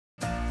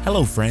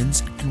Hello,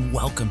 friends, and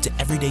welcome to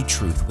Everyday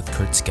Truth with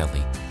Kurt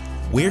Skelly.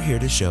 We're here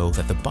to show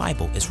that the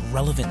Bible is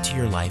relevant to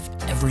your life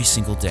every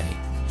single day.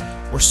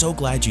 We're so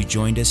glad you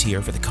joined us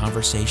here for the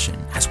conversation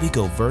as we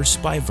go verse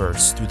by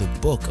verse through the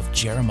book of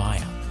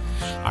Jeremiah.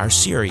 Our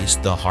series,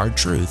 The Hard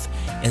Truth,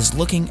 is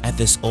looking at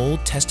this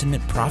Old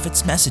Testament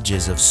prophet's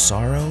messages of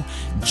sorrow,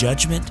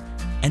 judgment,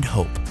 and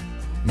hope.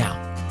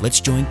 Now,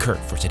 let's join Kurt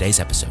for today's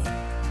episode.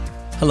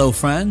 Hello,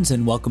 friends,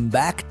 and welcome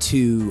back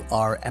to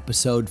our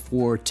episode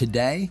for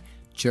today.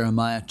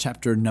 Jeremiah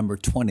chapter number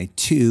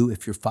 22,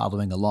 if you're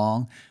following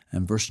along,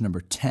 and verse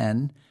number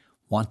 10.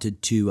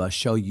 Wanted to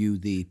show you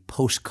the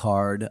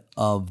postcard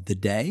of the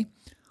day.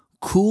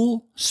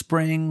 Cool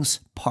Springs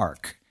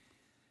Park,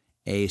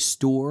 a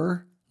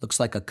store, looks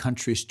like a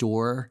country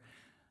store,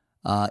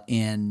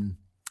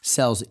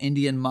 sells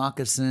Indian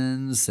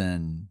moccasins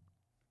and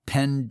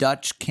Penn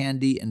Dutch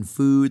candy and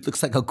food.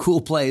 Looks like a cool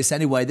place.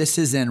 Anyway, this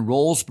is in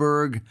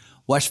Rollsburg,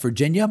 West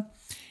Virginia.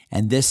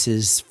 And this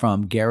is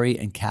from Gary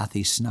and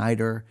Kathy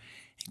Snyder.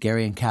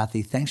 Gary and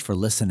Kathy, thanks for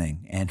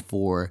listening and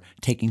for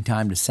taking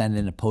time to send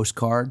in a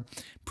postcard.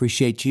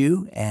 Appreciate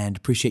you and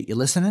appreciate you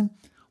listening.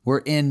 We're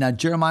in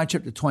Jeremiah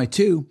chapter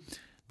 22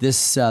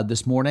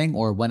 this morning,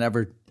 or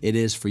whenever it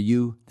is for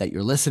you that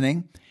you're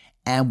listening.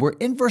 And we're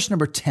in verse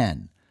number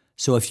 10.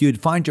 So if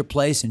you'd find your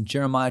place in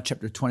Jeremiah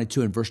chapter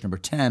 22 and verse number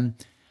 10,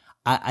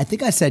 I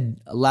think I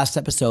said last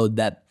episode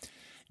that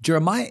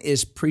Jeremiah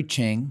is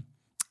preaching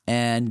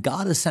and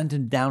God has sent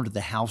him down to the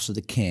house of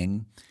the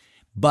king.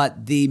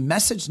 But the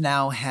message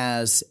now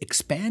has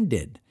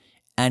expanded,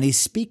 and he's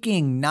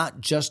speaking not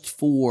just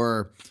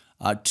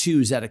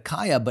to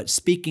Zedekiah, but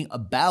speaking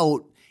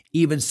about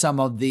even some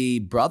of the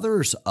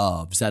brothers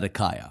of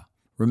Zedekiah.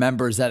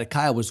 Remember,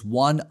 Zedekiah was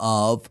one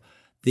of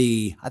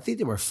I think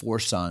there were four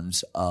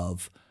sons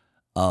of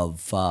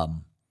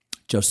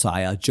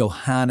Josiah.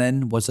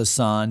 Johanan was a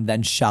son,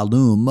 then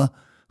Shallum,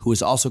 who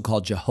was also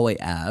called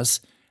Jehoahaz,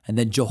 and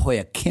then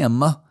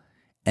Jehoiakim,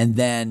 and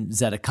then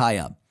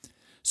Zedekiah.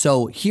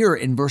 So here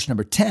in verse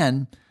number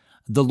 10,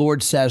 the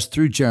Lord says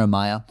through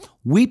Jeremiah,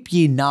 "Weep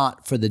ye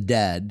not for the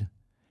dead,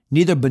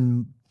 neither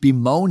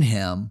bemoan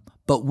him,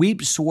 but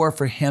weep sore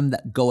for him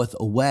that goeth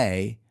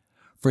away,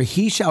 for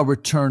he shall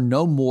return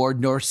no more,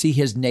 nor see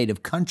his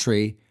native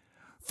country.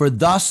 For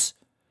thus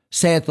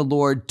saith the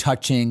Lord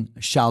touching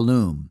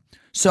Shallum."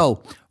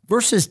 So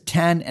verses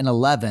 10 and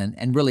 11,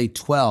 and really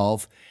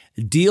 12,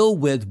 deal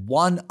with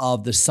one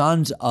of the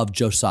sons of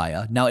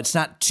Josiah. Now, it's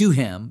not to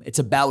him, it's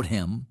about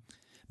him.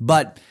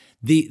 But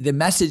the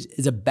message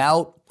is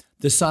about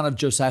the son of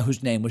Josiah,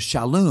 whose name was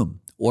Shallum,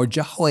 or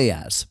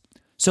Jehoahaz.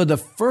 So the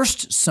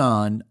first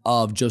son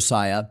of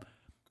Josiah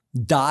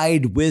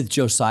died with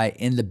Josiah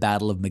in the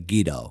Battle of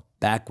Megiddo,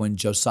 back when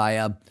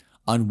Josiah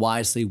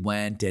unwisely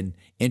went and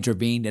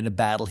intervened in a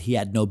battle he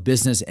had no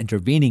business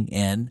intervening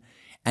in,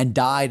 and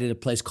died at a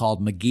place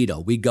called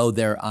Megiddo. We go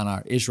there on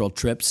our Israel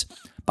trips.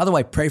 By the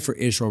way, pray for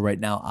Israel right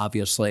now,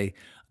 obviously,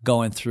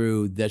 going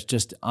through this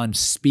just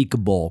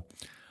unspeakable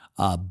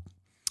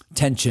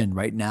tension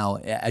right now,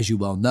 as you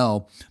well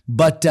know.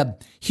 But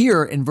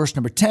here in verse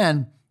number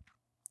 10,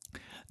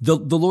 the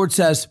Lord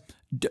says,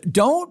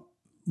 don't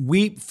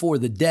weep for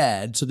the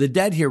dead. So the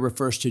dead here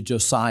refers to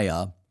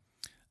Josiah.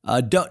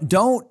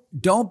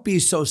 Don't be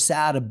so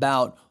sad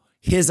about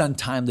his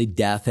untimely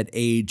death at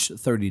age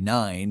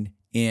 39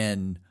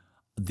 in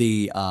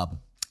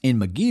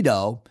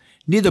Megiddo.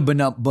 Neither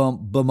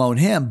bemoan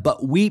him,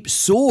 but weep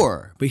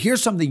sore. But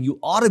here's something you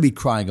ought to be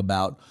crying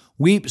about.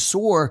 Weep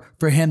sore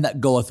for him that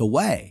goeth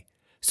away.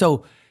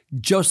 So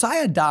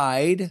Josiah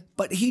died,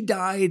 but he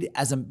died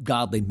as a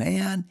godly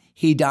man.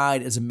 He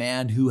died as a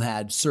man who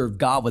had served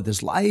God with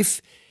his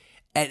life.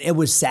 And it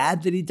was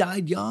sad that he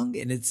died young.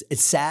 And it's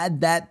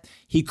sad that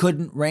he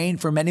couldn't reign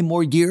for many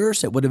more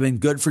years. It would have been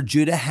good for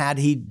Judah had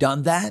he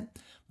done that.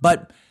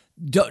 But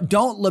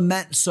don't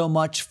lament so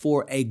much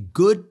for a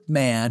good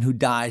man who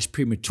dies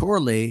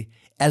prematurely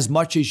as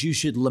much as you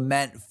should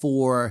lament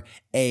for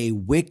a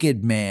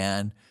wicked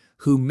man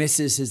who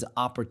misses his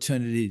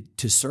opportunity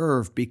to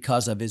serve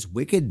because of his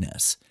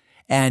wickedness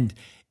and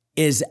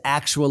is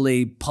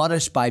actually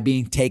punished by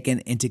being taken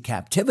into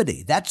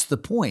captivity. That's the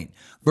point.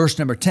 Verse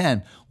number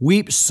 10,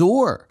 "Weep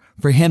sore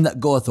for him that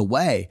goeth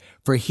away,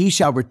 for he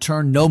shall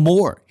return no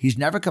more." He's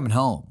never coming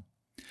home,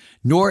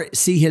 "nor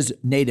see his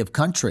native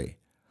country.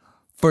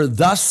 For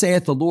thus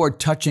saith the Lord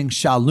touching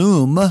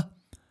Shallum,"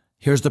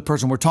 here's the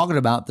person we're talking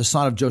about, the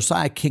son of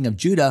Josiah, king of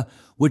Judah,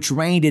 "which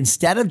reigned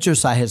instead of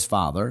Josiah his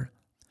father,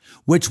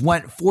 which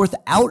went forth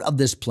out of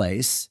this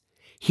place,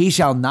 he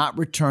shall not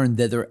return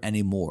thither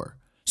any more."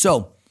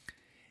 So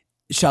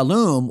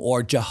Shallum,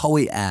 or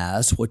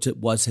Jehoahaz, which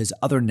was his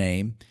other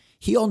name,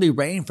 he only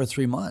reigned for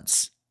 3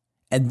 months.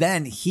 And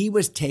then he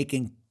was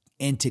taken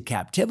into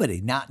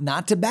captivity,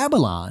 not to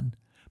Babylon,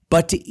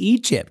 but to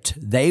Egypt.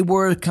 They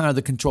were kind of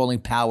the controlling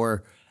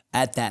power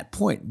at that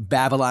point.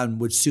 Babylon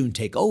would soon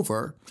take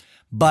over.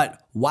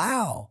 But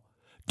wow,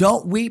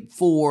 don't weep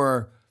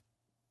for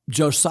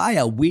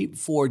Josiah, weep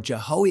for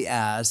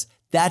Jehoahaz.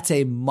 That's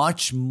a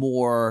much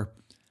more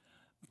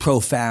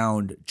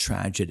profound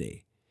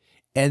tragedy.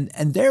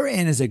 And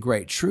therein is a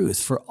great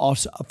truth for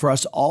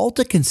us all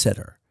to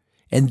consider.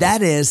 And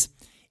that is,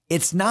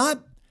 it's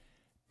not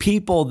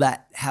people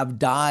that have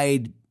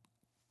died,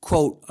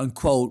 quote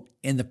unquote,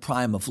 in the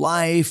prime of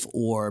life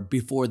or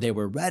before they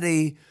were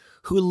ready,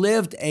 who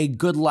lived a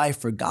good life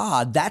for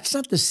God. That's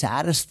not the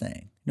saddest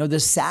thing. The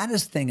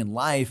saddest thing in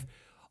life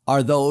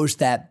are those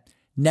that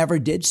never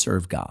did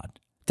serve God,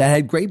 that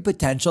had great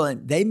potential,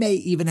 and they may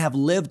even have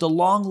lived a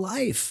long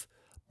life,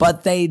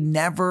 but they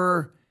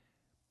never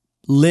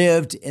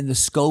lived in the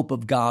scope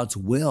of God's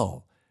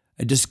will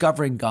and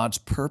discovering God's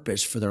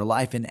purpose for their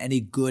life in any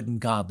good and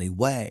godly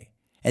way.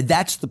 And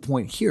that's the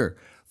point here.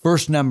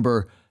 Verse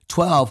number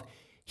 12,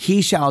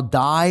 he shall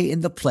die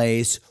in the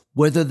place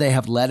whither they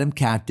have led him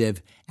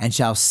captive and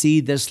shall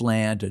see this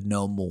land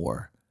no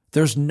more.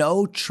 There's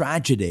no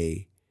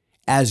tragedy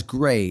as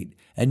great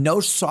and no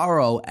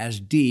sorrow as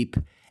deep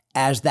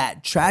as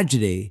that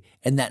tragedy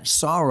and that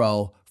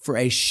sorrow for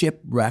a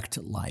shipwrecked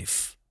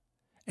life.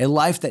 A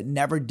life that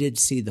never did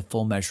see the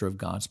full measure of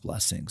God's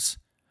blessings.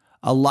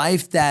 A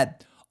life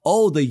that,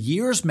 the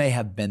years may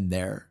have been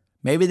there.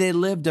 Maybe they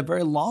lived a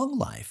very long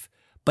life,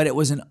 but it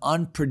was an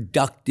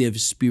unproductive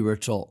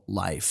spiritual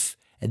life.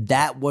 And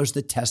that was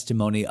the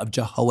testimony of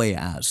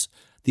Jehoahaz,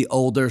 the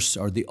older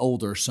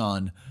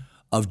son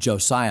of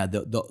Josiah,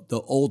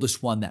 the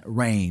oldest one that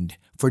reigned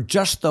for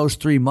just those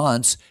 3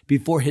 months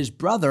before his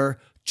brother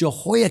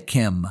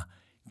Jehoiakim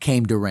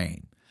came to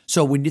reign.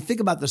 So when you think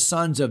about the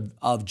sons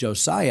of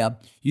Josiah,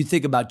 you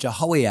think about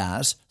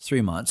Jehoahaz,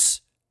 3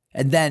 months,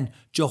 and then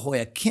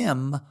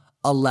Jehoiakim,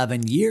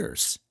 11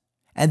 years.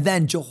 And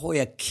then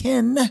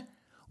Jehoiakim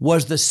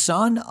was the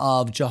son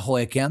of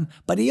Jehoiakim,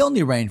 but he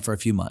only reigned for a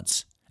few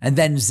months. And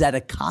then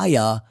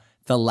Zedekiah,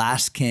 the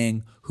last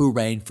king who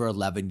reigned for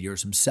 11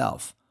 years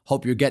himself.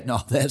 Hope you're getting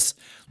all this.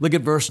 Look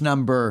at verse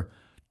number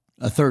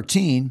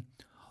 13.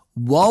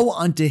 Woe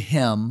unto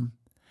him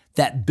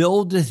that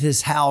buildeth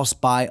his house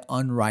by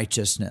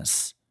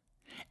unrighteousness,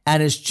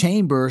 and his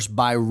chambers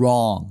by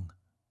wrong,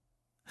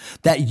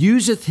 that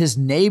useth his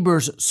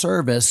neighbor's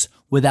service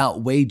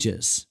without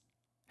wages,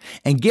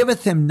 and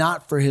giveth him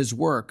not for his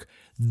work,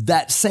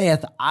 that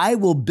saith, I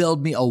will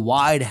build me a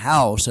wide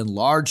house and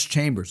large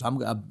chambers,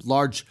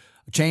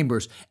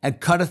 and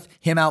cutteth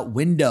him out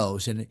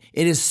windows, and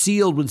it is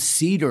sealed with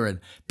cedar and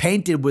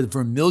painted with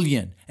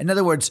vermilion. In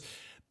other words,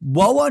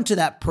 woe unto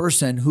that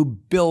person who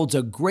builds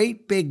a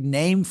great big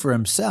name for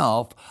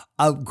himself,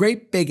 a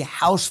great big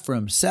house for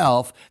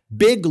himself,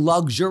 big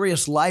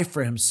luxurious life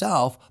for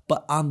himself,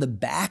 but on the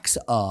backs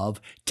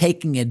of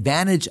taking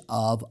advantage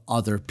of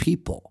other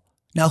people.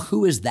 Now,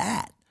 who is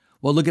that?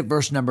 Well, look at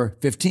verse number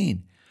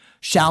 15.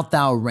 Shalt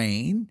thou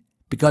reign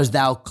because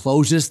thou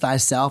closest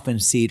thyself in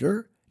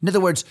cedar? In other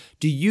words,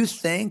 do you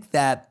think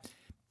that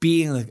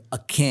being a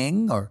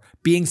king or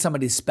being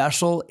somebody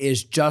special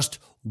is just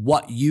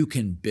what you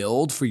can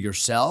build for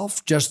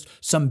yourself, just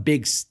some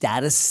big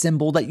status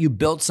symbol that you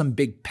built, some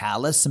big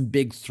palace, some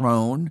big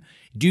throne?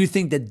 Do you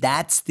think that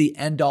that's the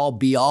end all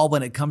be all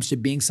when it comes to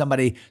being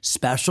somebody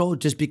special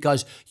just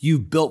because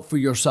you've built for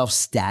yourself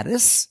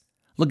status?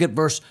 Look at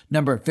verse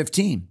number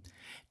 15.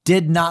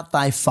 Did not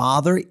thy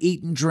father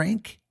eat and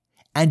drink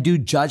and do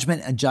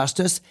judgment and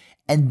justice,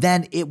 and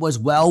then it was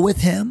well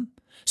with him?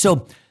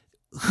 So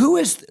who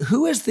is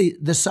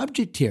the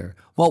subject here?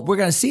 Well, we're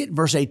going to see it in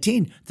verse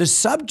 18. The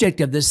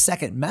subject of this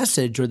second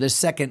message or this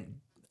second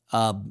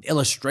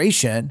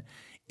illustration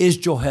is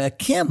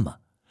Jehoiakim.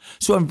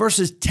 So in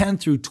verses 10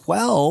 through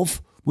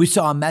 12, we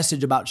saw a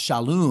message about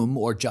Shallum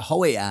or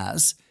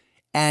Jehoahaz,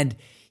 and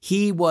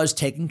he was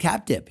taken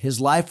captive.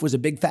 His life was a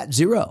big fat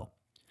zero.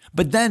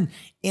 But then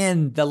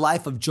in the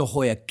life of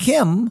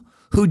Jehoiakim,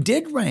 who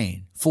did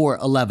reign for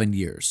 11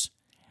 years,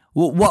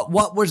 what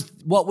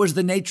was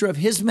the nature of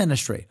his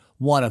ministry?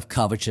 One of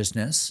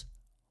covetousness,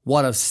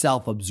 one of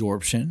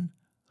self-absorption,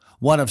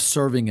 one of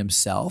serving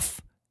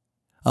himself,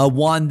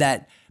 one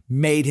that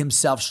made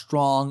himself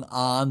strong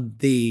on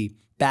the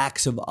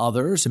backs of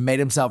others and made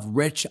himself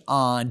rich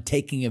on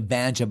taking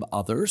advantage of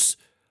others,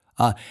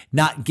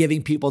 not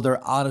giving people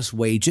their honest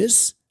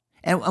wages.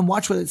 And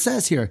watch what it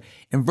says here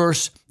in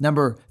verse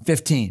number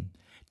 15.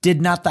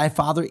 Did not thy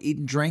father eat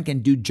and drink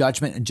and do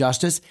judgment and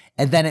justice,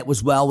 and then it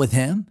was well with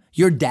him?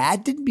 Your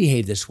dad didn't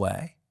behave this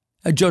way.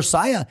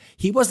 Josiah,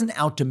 he wasn't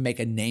out to make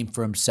a name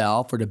for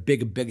himself or to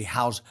build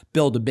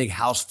a big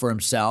house for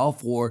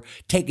himself or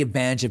take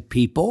advantage of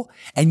people.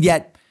 And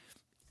yet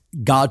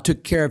God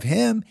took care of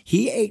him.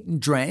 He ate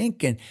and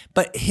drank,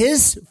 but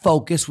his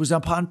focus was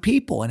upon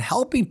people and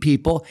helping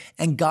people,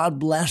 and God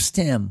blessed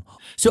him.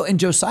 So in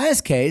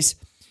Josiah's case,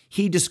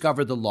 he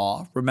discovered the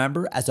law,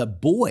 remember, as a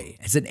boy,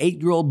 as an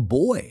 8-year-old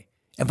boy.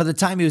 And from the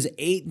time he was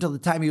 8 until the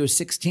time he was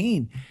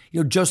 16,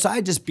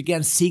 Josiah just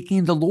began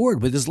seeking the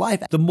Lord with his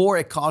life. The more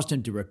it caused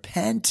him to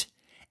repent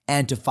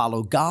and to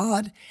follow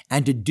God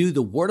and to do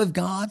the word of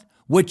God,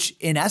 which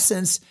in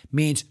essence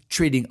means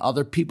treating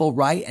other people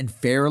right and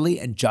fairly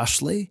and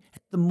justly.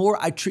 The more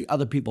I treat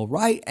other people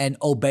right and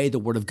obey the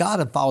word of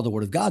God and follow the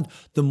word of God,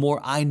 the more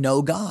I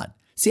know God.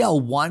 See how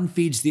one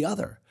feeds the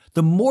other.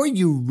 The more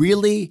you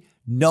really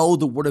know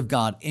the Word of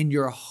God in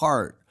your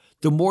heart,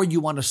 the more you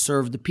want to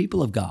serve the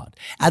people of God.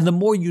 And the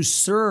more you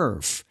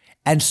serve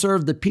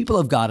the people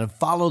of God and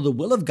follow the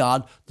will of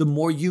God, the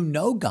more you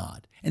know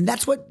God. And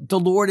that's what the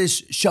Lord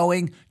is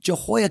showing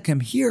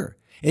Jehoiakim here,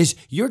 is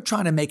you're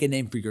trying to make a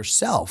name for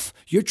yourself.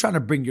 You're trying to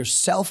bring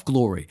yourself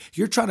glory.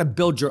 You're trying to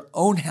build your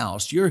own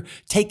house. You're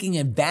taking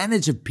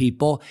advantage of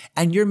people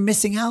and you're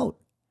missing out.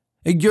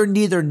 You're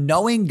neither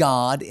knowing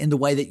God in the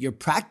way that you're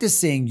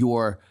practicing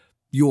your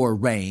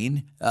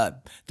reign,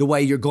 the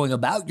way you're going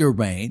about your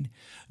reign,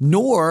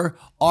 nor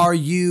are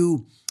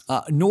you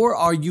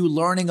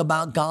learning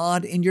about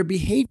God in your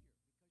behavior.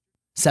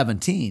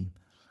 17,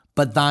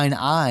 but thine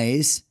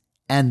eyes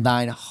and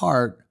thine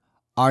heart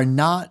are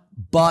not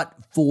but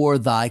for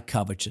thy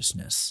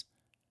covetousness.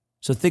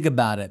 So think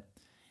about it.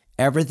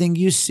 Everything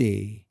you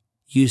see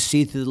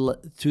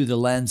through the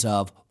lens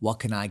of, what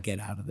can I get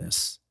out of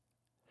this?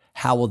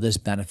 How will this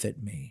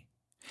benefit me?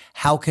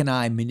 How can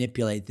I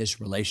manipulate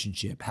this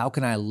relationship? How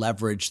can I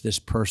leverage this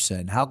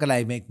person? How can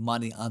I make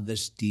money on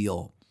this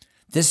deal?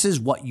 This is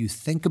what you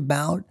think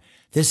about.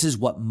 This is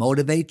what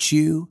motivates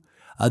you.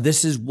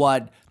 This is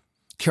what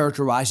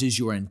characterizes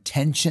your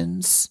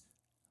intentions.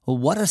 Well,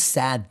 what a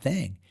sad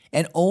thing.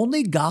 And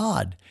only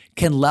God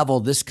can level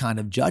this kind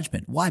of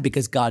judgment. Why?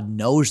 Because God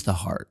knows the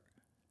heart.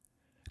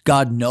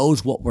 God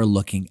knows what we're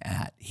looking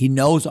at. He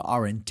knows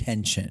our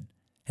intention.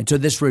 And so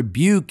this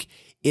rebuke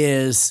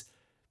is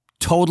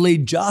totally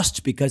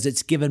just because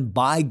it's given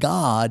by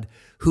God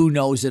who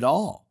knows it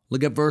all.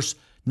 Look at verse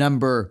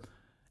number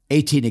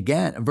 18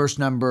 again,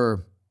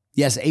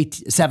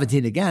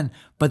 17 again.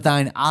 But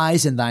thine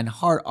eyes and thine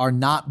heart are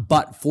not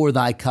but for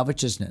thy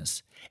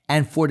covetousness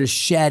and for to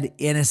shed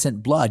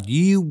innocent blood.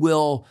 You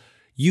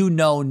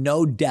know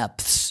no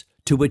depths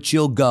to which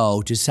you'll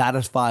go to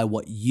satisfy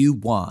what you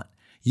want.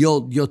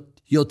 You'll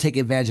take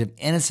advantage of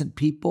innocent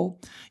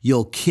people.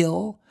 You'll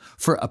kill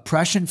for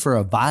oppression,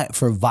 for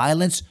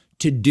violence,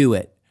 to do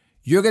it.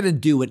 You're going to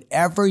do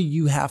whatever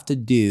you have to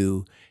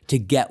do to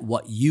get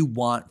what you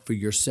want for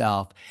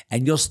yourself.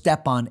 And you'll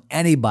step on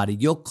anybody.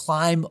 You'll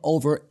climb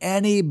over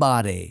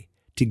anybody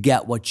to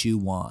get what you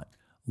want.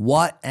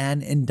 What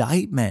an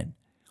indictment.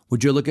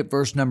 Would you look at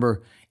verse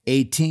number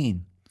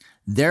 18?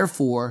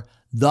 Therefore,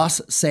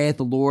 thus saith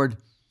the Lord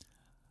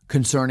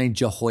concerning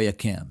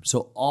Jehoiakim.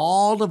 So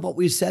all of what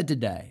we said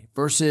today,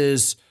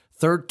 verses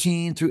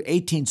 13 through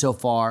 18 so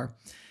far,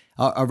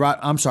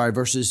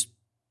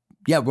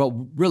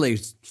 really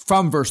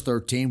from verse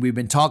 13, we've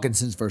been talking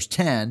since verse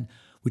 10.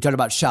 We talked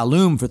about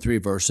Shalom for 3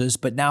 verses,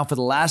 but now for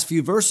the last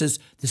few verses,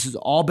 this has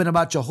all been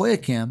about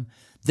Jehoiakim.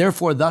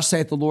 Therefore, thus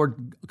saith the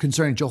Lord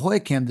concerning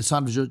Jehoiakim, the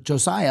son of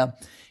Josiah,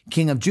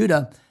 king of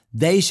Judah,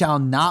 they shall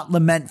not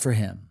lament for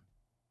him,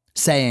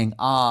 saying,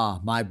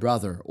 ah, my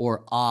brother,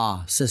 or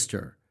ah,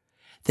 sister.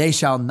 They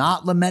shall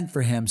not lament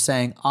for him,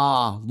 saying,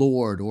 ah,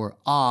 Lord, or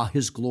ah,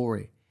 his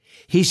glory.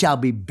 He shall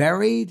be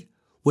buried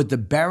with the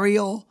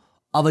burial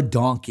of a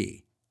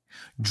donkey,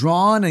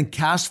 drawn and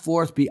cast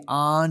forth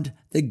beyond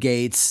the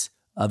gates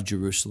of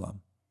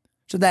Jerusalem.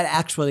 So that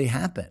actually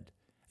happened.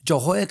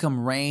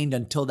 Jehoiakim reigned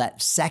until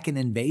that second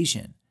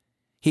invasion.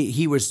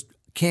 He was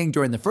king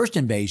during the first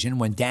invasion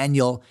when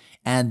Daniel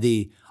and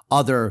the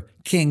other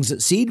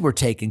king's seed were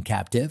taken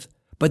captive.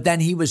 But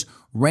then he was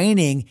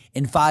reigning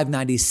in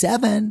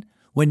 597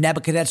 when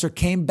Nebuchadnezzar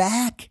came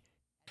back,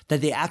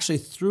 that they actually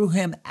threw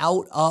him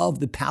out of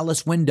the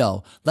palace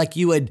window like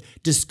you would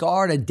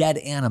discard a dead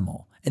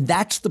animal. And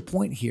that's the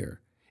point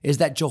here, is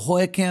that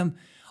Jehoiakim,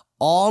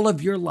 all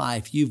of your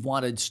life, you've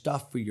wanted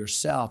stuff for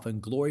yourself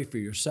and glory for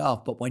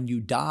yourself. But when you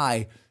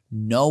die,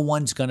 no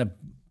one's going to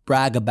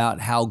brag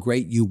about how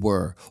great you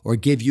were or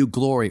give you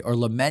glory or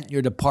lament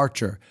your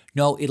departure.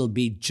 No, it'll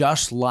be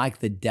just like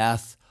the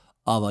death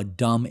of a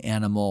dumb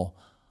animal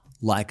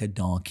like a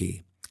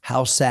donkey.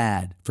 How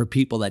sad for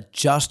people that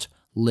just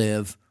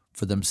live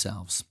for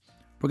themselves.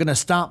 We're going to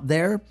stop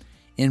there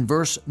in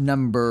verse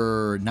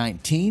number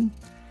 19.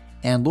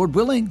 And Lord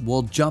willing,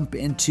 we'll jump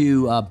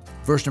into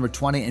verse number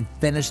 20 and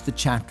finish the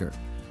chapter.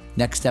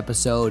 Next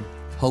episode,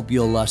 hope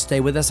you'll stay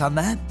with us on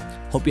that.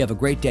 Hope you have a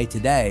great day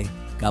today.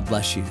 God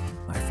bless you,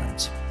 my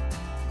friends.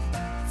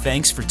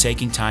 Thanks for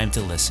taking time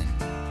to listen.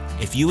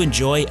 If you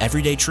enjoy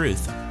Everyday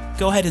Truth,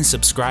 go ahead and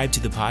subscribe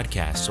to the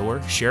podcast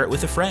or share it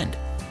with a friend.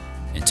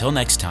 Until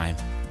next time,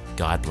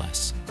 God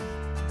bless.